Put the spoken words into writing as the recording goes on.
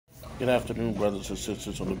Good afternoon, brothers and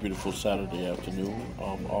sisters, on a beautiful Saturday afternoon.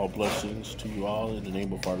 All blessings to you all in the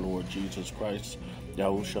name of our Lord Jesus Christ,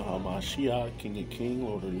 Yahushua Hamashiach, King of Kings,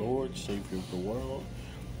 Lord of Lords, Savior of the world.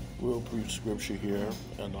 We'll brief scripture here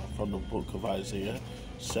and from the book of Isaiah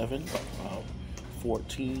 7,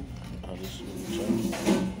 14. This is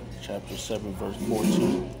chapter 7, verse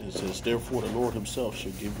 14. It says, "Therefore the Lord himself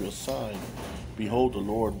shall give you a sign. Behold, the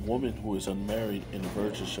Lord, woman who is unmarried and a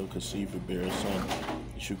virgin shall conceive and bear a son.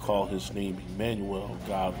 You should call his name Immanuel,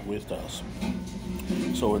 God with us."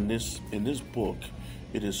 So in this book,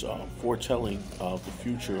 it is foretelling of the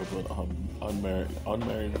future of an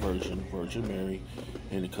unmarried Virgin Mary,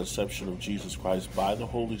 and the conception of Jesus Christ by the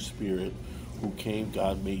Holy Spirit, who came,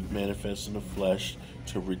 God made manifest in the flesh,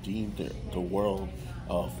 to redeem the world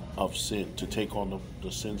of sin, to take on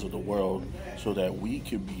the sins of the world, so that we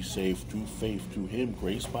can be saved through faith, through him,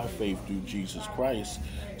 grace by faith through Jesus Christ,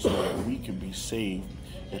 so that we can be saved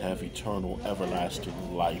and have eternal,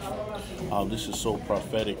 everlasting life. This is so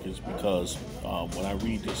prophetic is because when I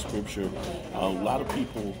read this scripture, a lot of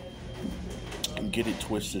people get it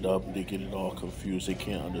twisted up. They get it all confused. They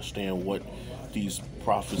can't understand what these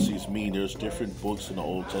prophecies mean. There's different books in the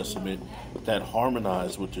Old Testament that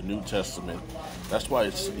harmonize with the New Testament. That's why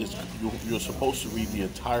you're supposed to read the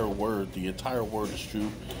entire word. The entire word is true.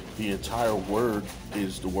 The entire word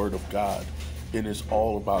is the word of God. And it's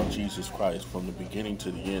all about Jesus Christ. From the beginning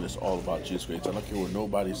to the end, it's all about Jesus Christ. I don't care what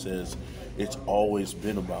nobody says. It's always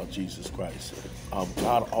been about Jesus Christ.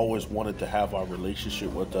 God always wanted to have our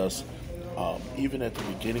relationship with us. Even at the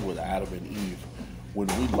beginning with Adam and Eve, when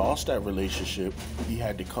we lost that relationship, he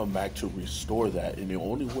had to come back to restore that. And the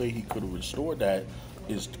only way he could have restored that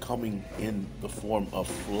is coming in the form of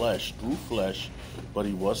flesh, through flesh. But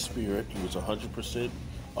he was spirit. He was 100%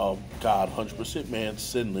 God, 100% man,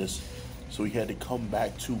 sinless. So he had to come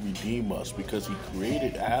back to redeem us, because he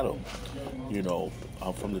created Adam,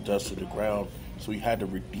 from the dust of the ground. So he had to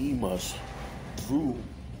redeem us through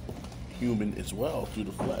human as well, through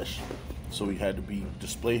the flesh. So he had to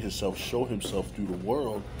display himself, show himself through the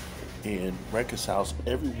world, and reconciles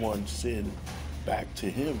everyone's sin back to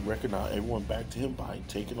him, recognize everyone back to him by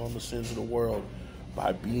taking on the sins of the world,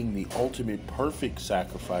 by being the ultimate perfect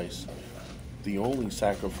sacrifice, the only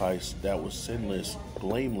sacrifice that was sinless,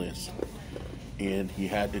 blameless. And he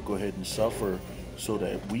had to go ahead and suffer so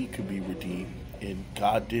that we could be redeemed. And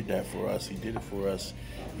God did that for us. He did it for us.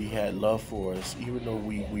 He had love for us. Even though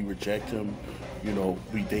we reject him,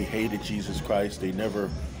 they hated Jesus Christ. They never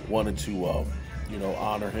wanted to,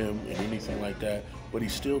 honor him and anything like that. But he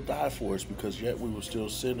still died for us, because yet we were still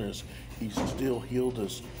sinners. He still healed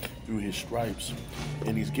us through his stripes.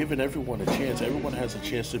 And he's given everyone a chance. Everyone has a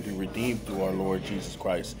chance to be redeemed through our Lord Jesus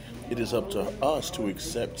Christ. It is up to us to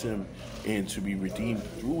accept him and to be redeemed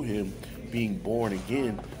through him, being born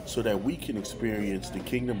again, so that we can experience the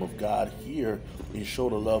kingdom of God here and show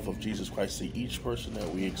the love of Jesus Christ to each person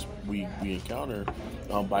that we encounter,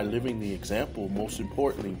 by living the example, most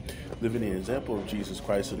importantly, living the example of Jesus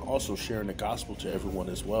Christ, and also sharing the gospel to everyone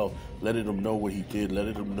as well, letting them know what he did,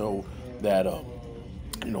 letting them know that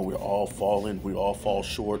we're all fallen, we all fall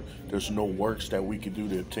short. There's no works that we can do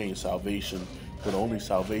to obtain salvation, but only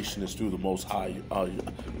salvation is through the Most High,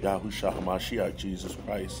 Yahushua Hamashiach, Jesus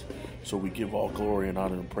Christ. So we give all glory and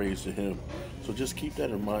honor and praise to him. So just keep that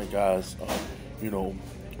in mind, guys.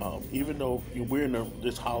 Even though we're in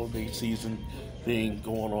this holiday season thing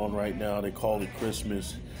going on right now, they call it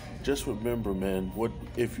Christmas. Just remember, man,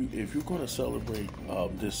 if you're going to celebrate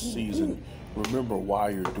this season, remember why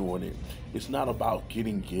you're doing it. It's not about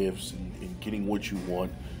getting gifts and getting what you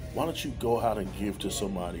want. Why don't you go out and give to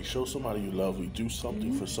somebody, show somebody you love, do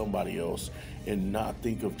something for somebody else, and not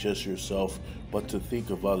think of just yourself, but to think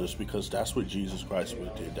of others, because that's what Jesus Christ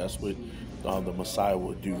would do. That's what the Messiah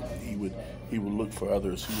would do. He would look for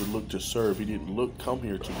others. He would look to serve. He didn't come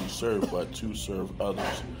here to be served, but to serve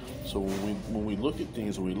others. So when we look at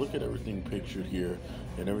things, when we look at everything pictured here,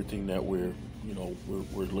 and everything that we're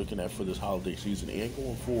looking at for this holiday season and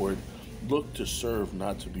going forward, look to serve,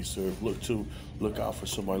 not to be served. Look out for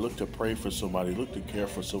somebody. Look to pray for somebody. Look to care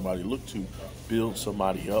for somebody. Look to build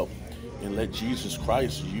somebody up, and let Jesus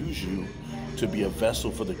Christ use you to be a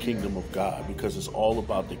vessel for the kingdom of God, because it's all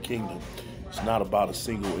about the kingdom. It's not about a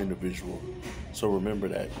single individual. So remember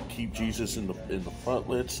that. Keep Jesus in the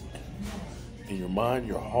frontlets, in your mind,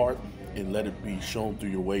 your heart, and let it be shown through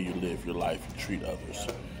your way you live your life and treat others.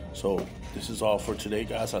 So this is all for today,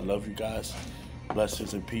 guys. I love you guys.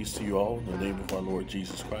 Blessings and peace to you all in the name of our Lord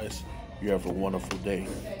Jesus Christ. You have a wonderful day.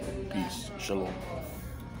 Peace. Shalom.